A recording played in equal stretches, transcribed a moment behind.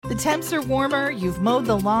The temps are warmer, you've mowed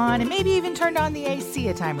the lawn, and maybe even turned on the AC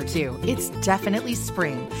a time or two. It's definitely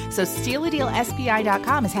spring. So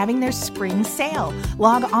StealADealSPI.com is having their spring sale.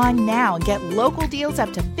 Log on now and get local deals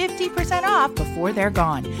up to 50% off before they're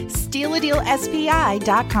gone.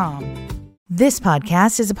 StealADealSPI.com. This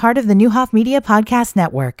podcast is a part of the Newhoff Media Podcast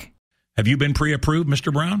Network. Have you been pre-approved,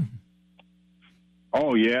 Mr. Brown?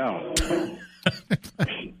 Oh, yeah.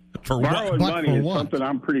 For borrowing money for is what? something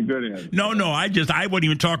I'm pretty good at. No, I wasn't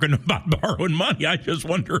even talking about borrowing money. I just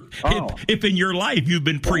wonder if in your life you've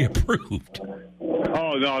been pre-approved.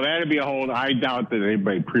 Oh, no, that'd be a whole. I doubt that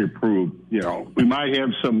anybody pre-approved. We might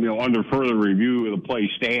have some, under further review of the play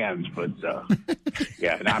stands, but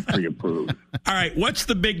yeah, not pre-approved. All right, what's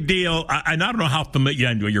the big deal? And I don't know how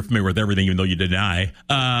familiar you're familiar with everything, even though you deny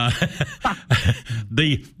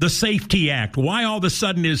the Safety Act. Why all of a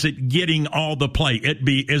sudden is it getting all the play?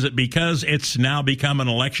 Is it because it's now become an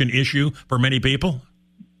election issue for many people?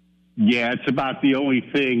 Yeah, it's about the only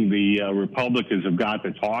thing the Republicans have got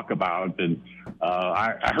to talk about. And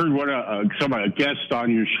I heard a guest on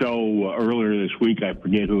your show earlier this week. I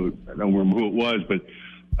forget I don't remember who it was, but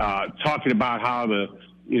talking about how the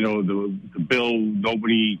bill,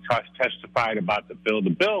 nobody testified about the bill. The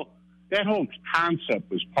bill, that whole concept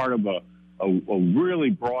was part of a really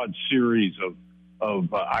broad series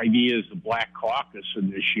of ideas the Black Caucus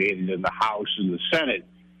initiated in the House and the Senate.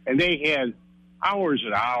 And they had hours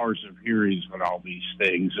and hours of hearings on all these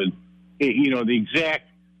things. And, the exact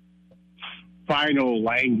final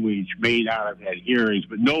language may not have had hearings,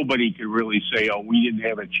 but nobody could really say, oh, we didn't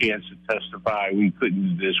have a chance to testify. We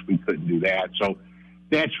couldn't do this. We couldn't do that. So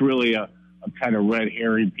that's really a kind of red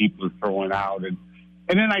herring people are throwing out. And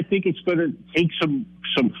then I think it's going to take some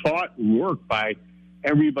thought and work by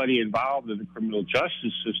everybody involved in the criminal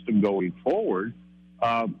justice system going forward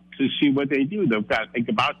to see what they do. They've got to think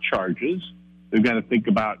about charges. They've got to think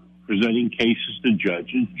about presenting cases to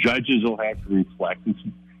judges. Judges will have to reflect.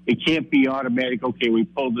 It can't be automatic. Okay, we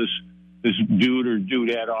pulled this dude or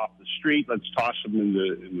dudette off the street. Let's toss him in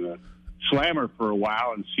the slammer for a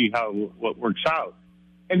while and see what works out.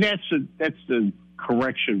 And that's the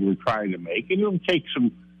correction we're trying to make. And it'll take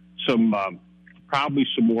some probably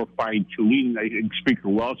some more fine tuning. I think Speaker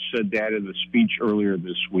Welch said that in the speech earlier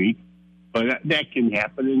this week. But that can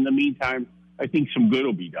happen. In the meantime, I think some good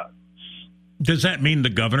will be done. Does that mean the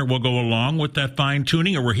governor will go along with that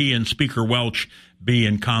fine-tuning, or will he and Speaker Welch be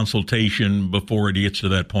in consultation before it gets to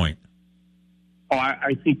that point? Oh,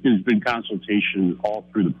 I think there's been consultation all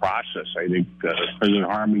through the process. I think President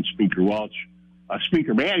Harman, Speaker Welch,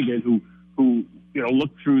 Speaker Madigan, who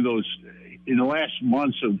looked through those in the last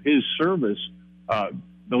months of his service,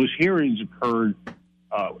 those hearings occurred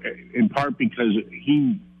in part because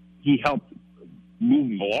he helped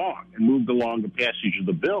moved along the passage of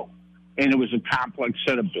the bill. And it was a complex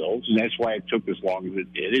set of bills, and that's why it took as long as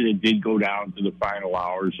it did. And it did go down to the final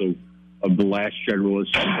hours of the last General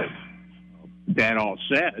Assembly. That all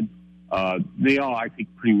said, they all, I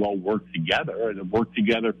think, pretty well worked together, and have worked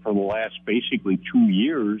together for the last basically 2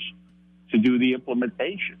 years to do the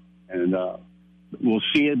implementation. And we'll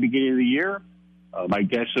see at the beginning of the year. My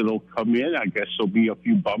guess it'll come in. I guess there'll be a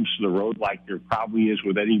few bumps in the road like there probably is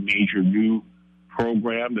with any major new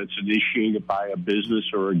program that's initiated by a business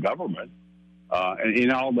or a government. And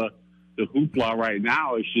in all the hoopla right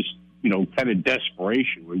now is just, kind of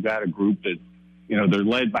desperation. We've got a group that, they're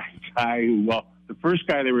led by a guy who, the first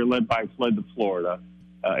guy they were led by fled to Florida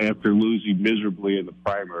after losing miserably in the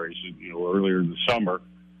primaries, earlier in the summer.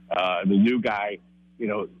 The new guy,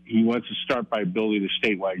 he wants to start by building a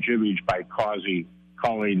statewide image by calling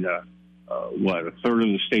a third of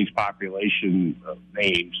the state's population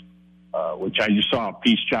names. Which I just saw a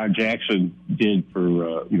piece John Jackson did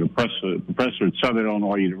for professor at Southern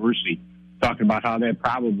Illinois University, talking about how that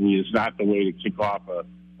probably is not the way to kick off a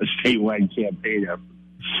statewide campaign effort.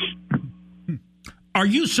 Are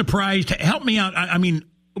you surprised? Help me out. I mean,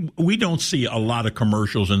 we don't see a lot of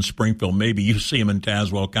commercials in Springfield. Maybe you see them in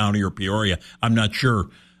Tazewell County or Peoria. I'm not sure.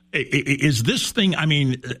 Is this thing,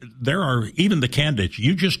 there are even the candidates,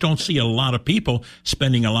 you just don't see a lot of people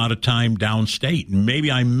spending a lot of time downstate.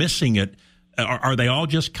 Maybe I'm missing it. Are they all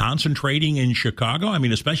just concentrating in Chicago?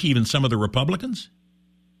 Especially even some of the Republicans?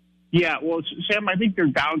 Yeah, well, Sam, I think they're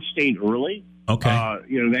downstate early. Okay.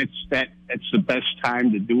 That's the best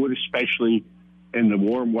time to do it, especially in the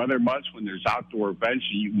warm weather months when there's outdoor events.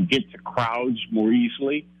 You can get to crowds more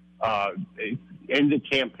easily. End of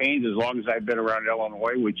campaigns, as long as I've been around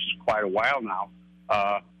Illinois, which is quite a while now,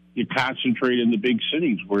 you concentrate in the big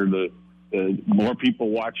cities where the more people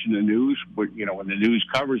watching the news, when the news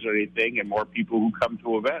covers anything, and more people who come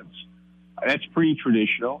to events. That's pretty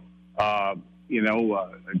traditional.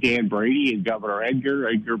 Dan Brady and Governor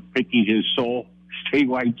Edgar picking his sole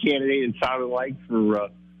statewide candidate, it sounded like, for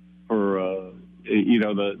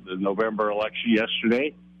the November election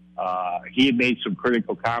yesterday. He had made some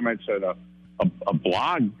critical comments at a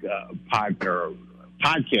blog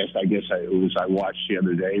podcast, I guess I watched the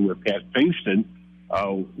other day with Pat Pinkston,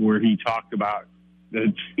 where he talked about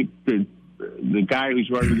the guy who's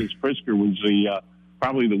running against Pritzker was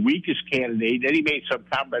probably the weakest candidate. Then he made some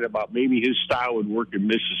comment about maybe his style would work in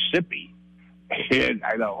Mississippi. And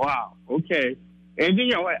I thought, wow, okay. And,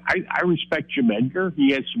 I respect Jim Edgar.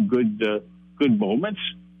 He had some good moments.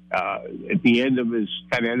 At the end of his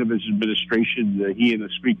administration, he and the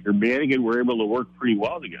Speaker Madigan were able to work pretty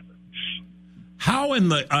well together. How in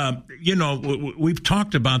the, we've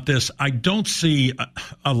talked about this. I don't see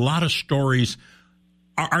a lot of stories.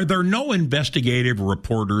 Are there no investigative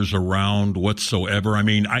reporters around whatsoever? I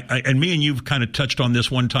mean, and me and you've kind of touched on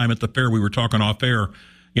this one time at the fair. We were talking off air.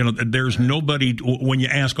 There's nobody, when you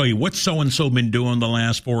ask, what's so-and-so been doing the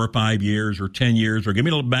last 4 or 5 years or 10 years, or give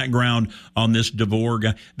me a little background on this DeVore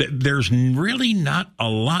guy. There's really not a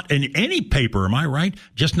lot in any paper, am I right?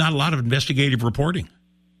 Just not a lot of investigative reporting.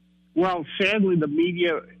 Well, sadly, the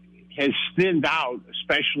media has thinned out,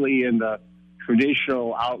 especially in the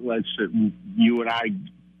traditional outlets that you and I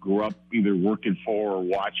grew up either working for or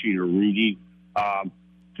watching or reading.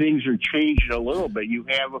 Things are changing a little bit. You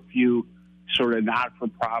have a few sort of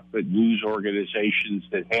not-for-profit news organizations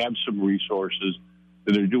that have some resources,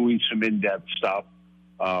 that are doing some in-depth stuff.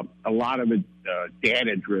 A lot of it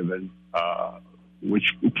data-driven,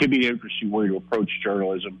 which can be an interesting way to approach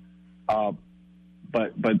journalism.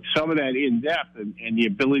 But some of that in-depth and the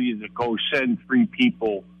ability to go send 3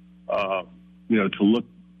 people, to look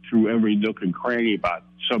through every nook and cranny about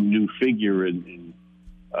some new figure in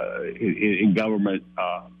government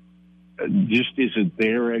just isn't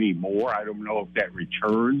there anymore. I don't know if that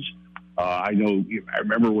returns. I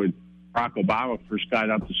remember when Barack Obama first got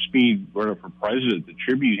up to speed running for president, the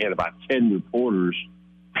Tribune had about 10 reporters,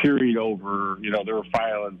 period over. They were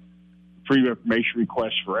filing freedom of information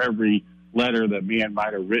requests for every letter that man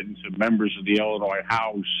might have written to members of the Illinois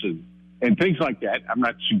House and things like that. I'm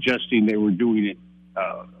not suggesting they were doing it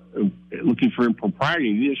looking for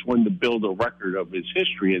impropriety. They just wanted to build a record of his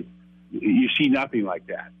history, and you see nothing like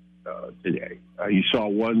that today. You saw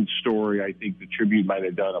one story I think the Tribune might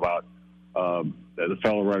have done about the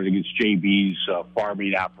fellow running against JB's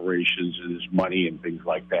farming operations and his money and things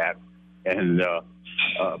like that, and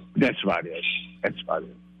that's about it.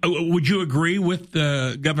 Would you agree with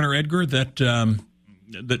Governor Edgar that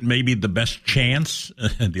that maybe the best chance,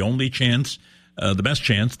 the only chance, the best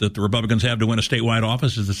chance that the Republicans have to win a statewide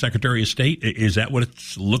office is the Secretary of State? Is that what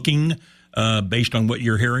it's looking based on what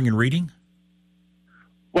you're hearing and reading?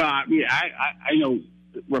 Well, I mean, I know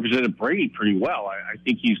Representative Brady pretty well. I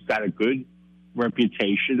think he's got a good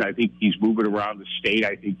reputation. I think he's moving around the state.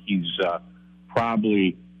 I think he's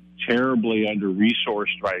probably terribly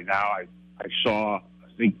under-resourced right now. I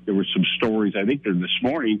think there were some stories, I think they're this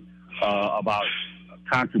morning, about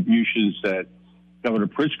contributions that Governor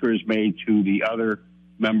Pritzker has made to the other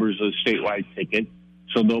members of the statewide ticket.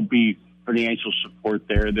 So there'll be financial support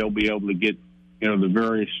there. They'll be able to get, the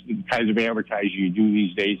various kinds of advertising you do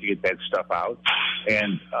these days to get that stuff out.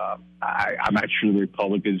 And I'm not sure the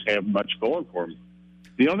Republicans have much going for them.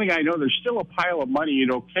 The only thing I know, there's still a pile of money.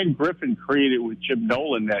 Ken Griffin created with Jim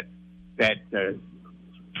Nolan that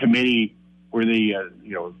committee where they,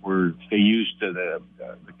 where they used the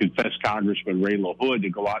confessed Congressman Ray LaHood to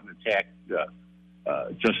go out and attack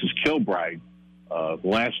Justice Kilbride the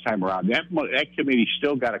last time around. That committee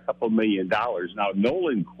still got a couple $1 million. Now,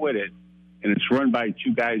 Nolan quit it, and it's run by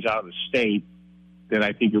 2 guys out of the state that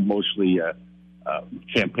I think are mostly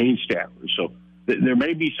campaign staffers. So there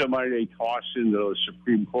may be somebody they toss into those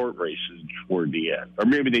Supreme Court races toward the end. Or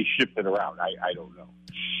maybe they shift it around. I don't know.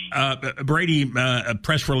 Brady, a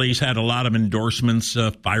press release had a lot of endorsements,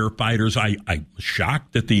 firefighters. I was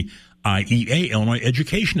shocked that the IEA, Illinois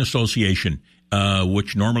Education Association,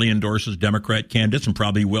 which normally endorses Democrat candidates and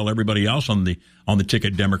probably will everybody else on the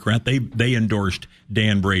ticket Democrat, they endorsed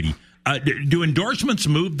Dan Brady. Do endorsements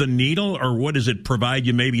move the needle, or what does it provide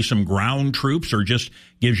you? Maybe some ground troops, or just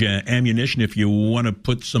gives you ammunition if you want to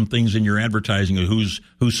put some things in your advertising of who's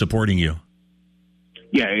supporting you?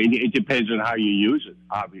 Yeah, it depends on how you use it,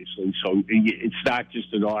 obviously. So it's not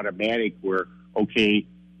just an automatic where, okay,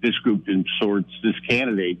 this group endorses this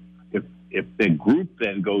candidate. If the group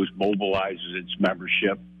then mobilizes its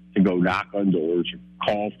membership to go knock on doors or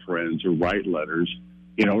call friends or write letters,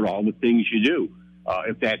 all the things you do.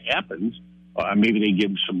 If that happens, maybe they give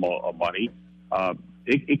them some money.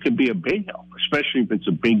 It could be a big help, especially if it's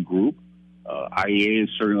a big group. IEA is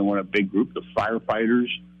certainly one of a big group. The firefighters,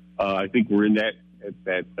 I think, were in that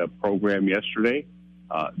program yesterday.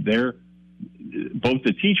 They're both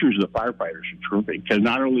the teachers and the firefighters are terrific because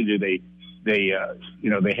not only do they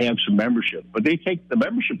have some membership, but they take the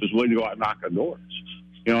membership is willing to go out and knock on doors.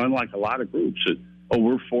 Unlike a lot of groups that,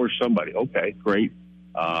 we're for somebody. Okay, great.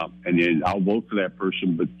 And then I'll vote for that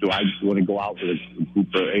person, but do I want to go out with a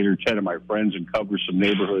group of 8 or 10 of my friends and cover some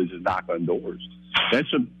neighborhoods and knock on doors? That's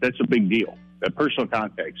a big deal. That personal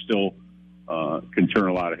contact still can turn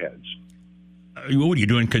a lot of heads. What are you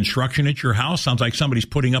doing? Construction at your house? Sounds like somebody's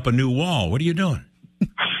putting up a new wall. What are you doing?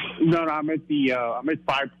 No, I'm at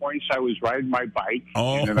 5 Points. I was riding my bike,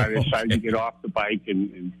 and then I decided to get off the bike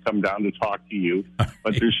and come down to talk to you.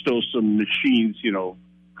 But there's still some machines,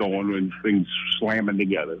 going and things slamming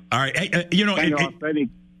together. All right,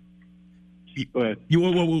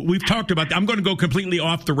 we've talked about that. I'm going to go completely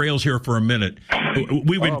off the rails here for a minute.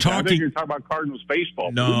 We've been talking. I think you're talking about Cardinals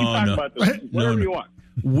baseball. No. About this, whatever you want.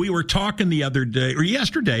 We were talking the other day or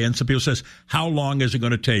yesterday, and some people says, how long is it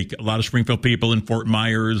going to take? A lot of Springfield people in Fort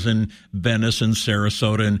Myers and Venice and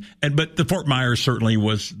Sarasota, but the Fort Myers certainly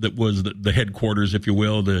was the headquarters, if you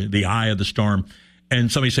will, the eye of the storm.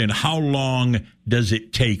 And somebody saying, how long does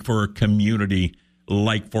it take for a community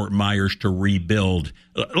like Fort Myers to rebuild?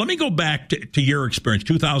 Let me go back to your experience.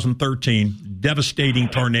 2013, devastating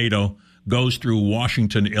tornado goes through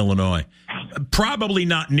Washington, Illinois. Probably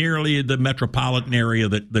not nearly the metropolitan area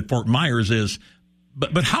that Fort Myers is,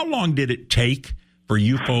 but how long did it take for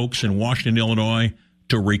you folks in Washington, Illinois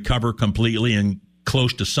to recover completely and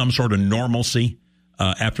close to some sort of normalcy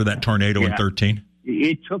after that tornado in 13?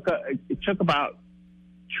 It took about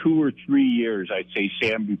 2 or 3 years, I'd say,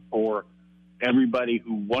 Sam, before everybody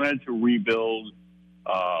who wanted to rebuild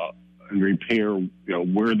and repair,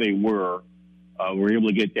 where they were able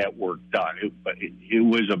to get that work done. It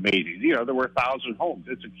was amazing. There were 1,000 homes.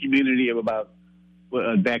 It's a community of about,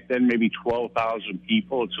 back then, maybe 12,000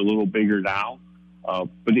 people. It's a little bigger now. But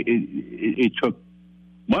it took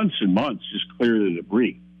months and months just clear the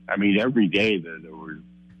debris. I mean, every day there were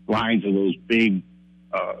lines of those big,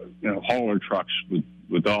 hauler trucks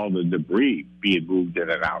with all the debris being moved in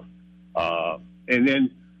and out. And then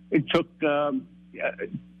it took,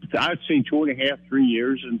 I'd say 2.5, 3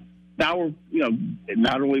 years. And now we're,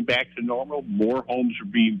 not only back to normal, more homes are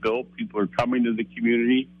being built. People are coming to the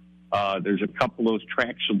community. There's a couple of those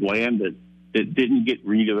tracts of land that didn't get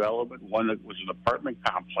redevelopment. One that was an apartment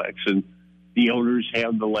complex, and the owners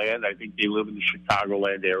have the land. I think they live in the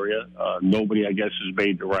Chicagoland area. Nobody, I guess, has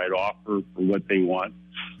made the right offer for what they want.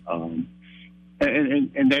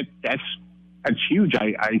 And that's huge.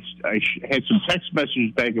 I had some text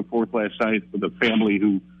messages back and forth last night with a family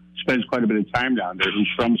who spends quite a bit of time down there, who's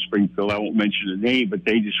from Springfield. I won't mention the name, but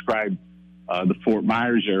they described the Fort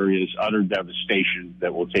Myers area as utter devastation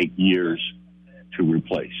that will take years to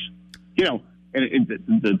replace. And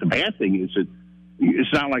the bad thing is that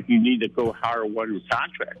it's not like you need to go hire one with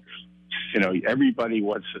contractors. Everybody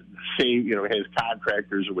wants to say, has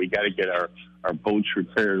contractors, and we got to get our boats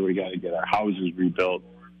repaired, we got to get our houses rebuilt.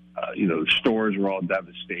 Stores are all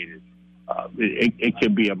devastated. It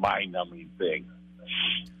can be a mind-numbing thing.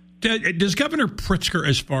 Does Governor Pritzker,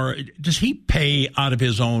 does he pay out of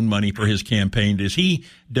his own money for his campaign? Does he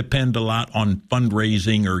depend a lot on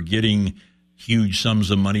fundraising or getting huge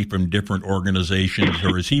sums of money from different organizations,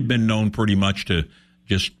 or has he been known pretty much to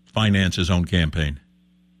just finance his own campaign?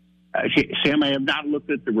 Sam, I have not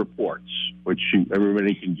looked at the reports, which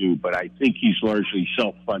everybody can do, but I think he's largely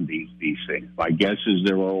self-funding these things. My guess is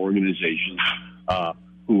there are organizations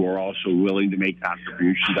who are also willing to make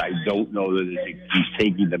contributions. I don't know that he's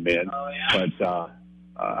taking them in, but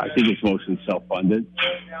I think it's mostly self-funded.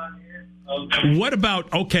 What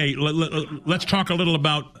about, let's talk a little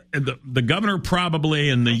about the governor probably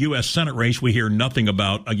in the U.S. Senate race we hear nothing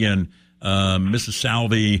about. Again, Mrs.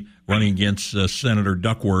 Salvi running against Senator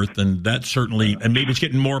Duckworth, and that certainly, and maybe it's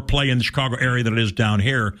getting more play in the Chicago area than it is down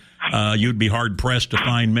here. You'd be hard-pressed to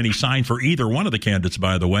find many signs for either one of the candidates,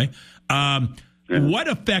 by the way. What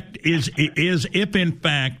effect is if, in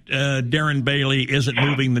fact, Darren Bailey isn't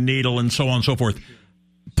moving the needle and so on and so forth,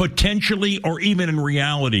 potentially or even in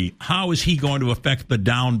reality, how is he going to affect the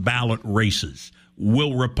down-ballot races?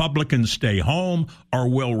 Will Republicans stay home, or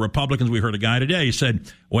will Republicans, we heard a guy today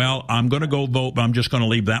said, well, I'm going to go vote, but I'm just going to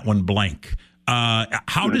leave that one blank.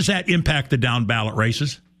 How does that impact the down-ballot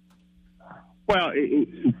races? Well,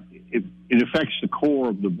 it affects the core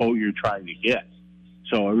of the vote you're trying to get.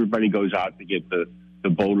 So everybody goes out to get the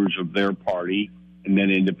voters of their party and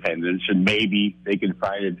then independents, and maybe they can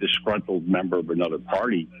find a disgruntled member of another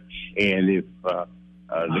party. And if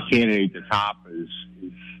the candidate at the top is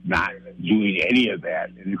not doing any of that,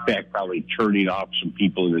 and in fact probably turning off some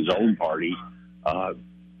people in his own party.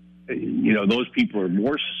 Those people are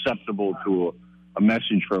more susceptible to a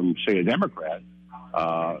message from, say, a Democrat,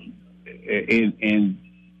 and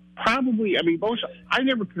probably, I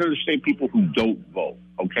never could understand people who don't vote,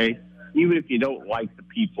 okay? Even if you don't like the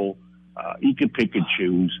people, you can pick and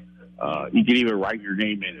choose. You can even write your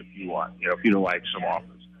name in if you want, if you don't like some office.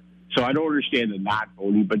 So I don't understand the not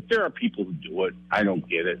voting, but there are people who do it. I don't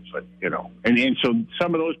get it, but, and so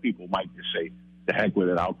some of those people might just say, the heck with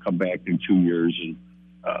it, I'll come back in 2 years and,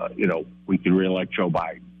 we can reelect Joe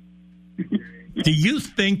Biden. Do you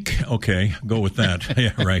think? Okay, go with that.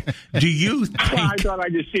 Yeah, right. Do you think? Well, I thought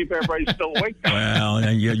I'd just see if everybody's still awake.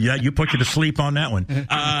 Well, you put you to sleep on that one.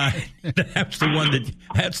 That's the one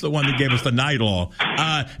that gave us the night law.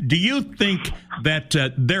 Do you think that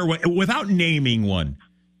without naming one,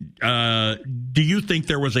 do you think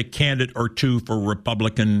there was a candidate or two for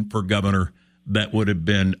Republican for governor that would have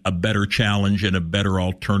been a better challenge and a better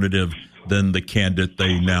alternative than the candidate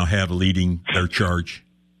they now have leading their charge?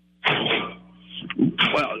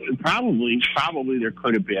 Well, probably there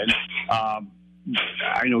could have been. I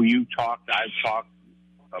know I've talked about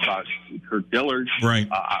Kirk Dillard. Right.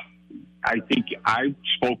 I think I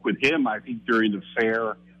spoke with him, during the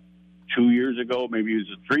fair 2 years ago, maybe it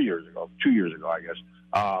was 3 years ago, 2 years ago, I guess.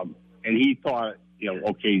 And he thought,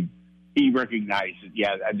 okay, he recognized that,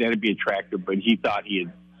 yeah, that'd be attractive, but he thought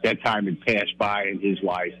that time had passed by in his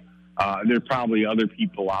life. There are probably other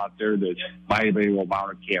people out there that might have been able to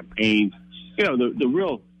mount a campaign. The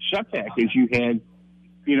real setback is you had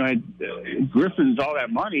Griffin's all that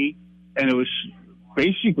money, and it was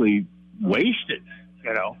basically wasted,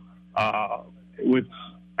 and I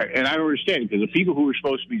don't understand, because the people who were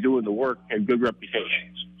supposed to be doing the work had good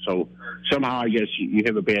reputations. So somehow I guess you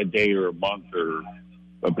have a bad day or a month or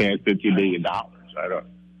a bad $50 million. I don't,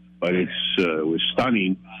 but it was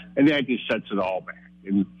stunning, and that just sets it all back.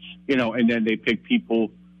 And and then they pick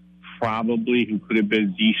people probably who could have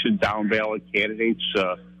been decent down ballot candidates,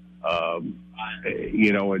 and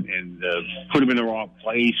put them in the wrong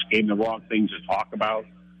place, gave them the wrong things to talk about,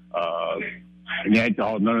 and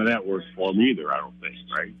none of that worked for them either. I don't think,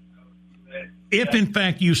 right? If in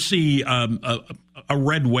fact you see a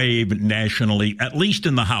red wave nationally, at least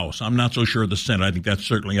in the House, I'm not so sure of the Senate. I think that's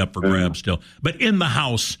certainly up for grabs still, but in the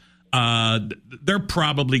House. They're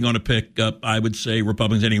probably going to pick up, I would say,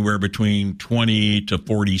 Republicans anywhere between 20 to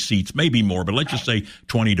 40 seats, maybe more, but let's just say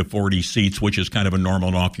 20 to 40 seats, which is kind of a normal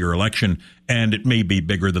and off-year election, and it may be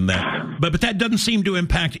bigger than that. But that doesn't seem to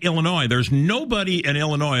impact Illinois. There's nobody in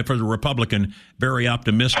Illinois, for the Republican, very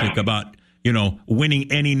optimistic about winning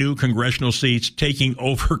any new congressional seats, taking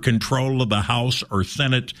over control of the House or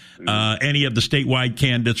Senate, any of the statewide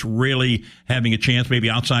candidates really having a chance, maybe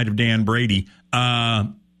outside of Dan Brady.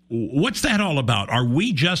 What's that all about? Are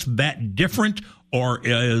we just that different, or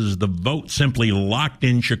is the vote simply locked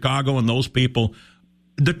in Chicago and those people?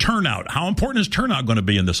 The turnout, how important is turnout going to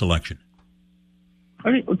be in this election?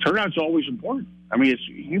 I think turnout's always important.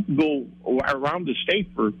 You can go around the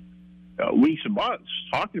state for weeks and months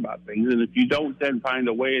talking about things, and if you don't then find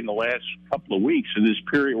a way in the last couple of weeks, in this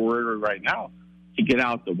period we're in right now, to get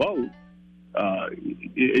out the vote,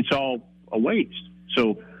 it's all a waste.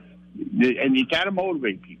 So, and you got to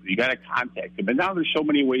motivate people. You got to contact them. And now there's so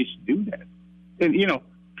many ways to do that. And,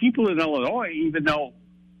 people in Illinois, even though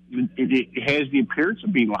it has the appearance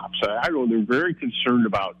of being lopsided, I know they're very concerned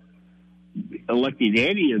about electing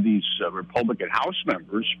any of these Republican House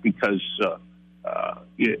members because,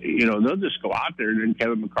 they'll just go out there and then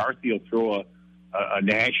Kevin McCarthy will throw a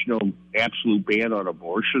national absolute ban on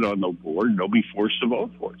abortion on the board, and they'll be forced to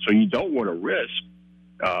vote for it. So you don't want to risk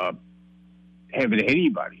having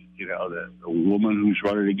anybody. The woman who's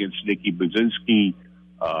running against Nikki Brzezinski,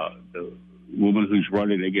 the woman who's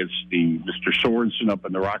running against Mr. Sorensen up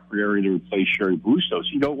in the Rockford area to replace Sherry Bustos.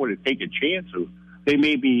 You don't want to take a chance of. They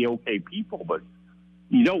may be okay people, but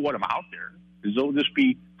you don't want them out there because they'll just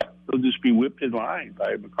be whipped in line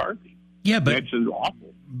by McCarthy. Yeah, but that's an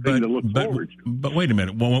awful thing to look forward to. But wait a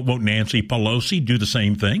minute, won't Nancy Pelosi do the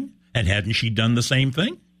same thing? And hadn't she done the same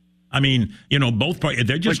thing? Both parties,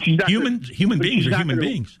 they're just human beings are human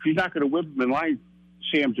beings. She's not going to whip them in line,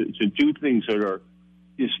 Sam, to do things that are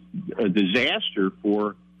just a disaster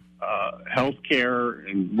for health care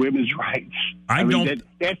and women's rights.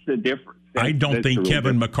 That's the difference. I don't think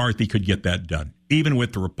Kevin McCarthy could get that done. Even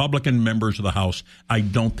with the Republican members of the House, I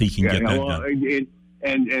don't think he can get that done.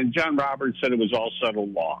 And John Roberts said it was all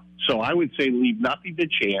settled law. So I would say leave nothing to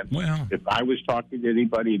chance. Well, if I was talking to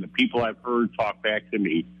anybody and the people I've heard talk back to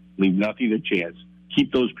me, leave nothing to chance.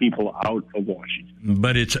 keep those people out of Washington.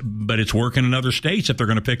 But it's working in other states if they're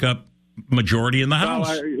going to pick up majority in the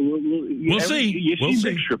House. We'll see. You see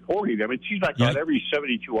mixed reporting. I mean, it seems like about every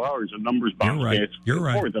 72 hours, a numbers bounce. You're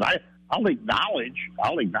right. And I'll acknowledge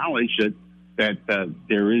that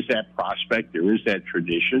there is that prospect, there is that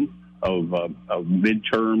tradition of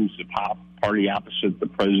midterms, the top party opposite the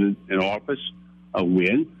president in office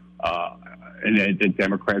win, and that the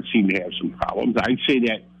Democrats seem to have some problems. I'd say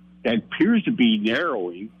that appears to be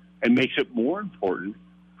narrowing and makes it more important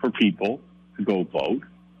for people to go vote.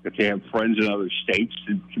 If they have friends in other states,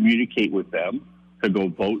 to communicate with them, to go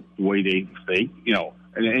vote the way they think,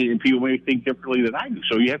 and people may think differently than I do.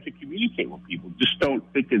 So you have to communicate with people. Just don't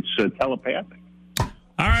think it's telepathic. All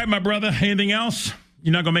right, my brother. Anything else?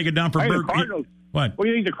 You're not going to make it down for the Cardinals. What? What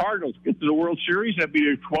do you think the Cardinals get to the World Series? That'd be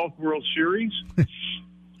their 12th World Series.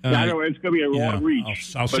 I know it's going to be a long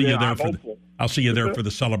reach. I'll see you there. I'll see you there for the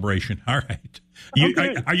celebration. All right.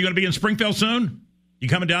 Are you going to be in Springfield soon? You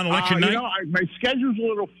coming down election night? My schedule's a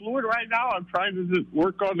little fluid right now. I'm trying to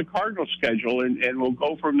work on the Cardinal schedule, and we'll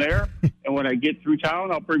go from there. And when I get through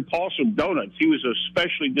town, I'll bring Paul some donuts. He was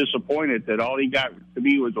especially disappointed that all he got to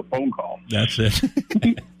me was a phone call. That's it.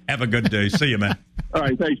 Have a good day. See you, man. All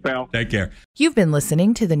right. Thanks, pal. Take care. You've been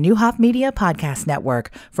listening to the Neuhoff Media Podcast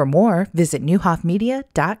Network. For more, visit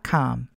neuhoffmedia.com.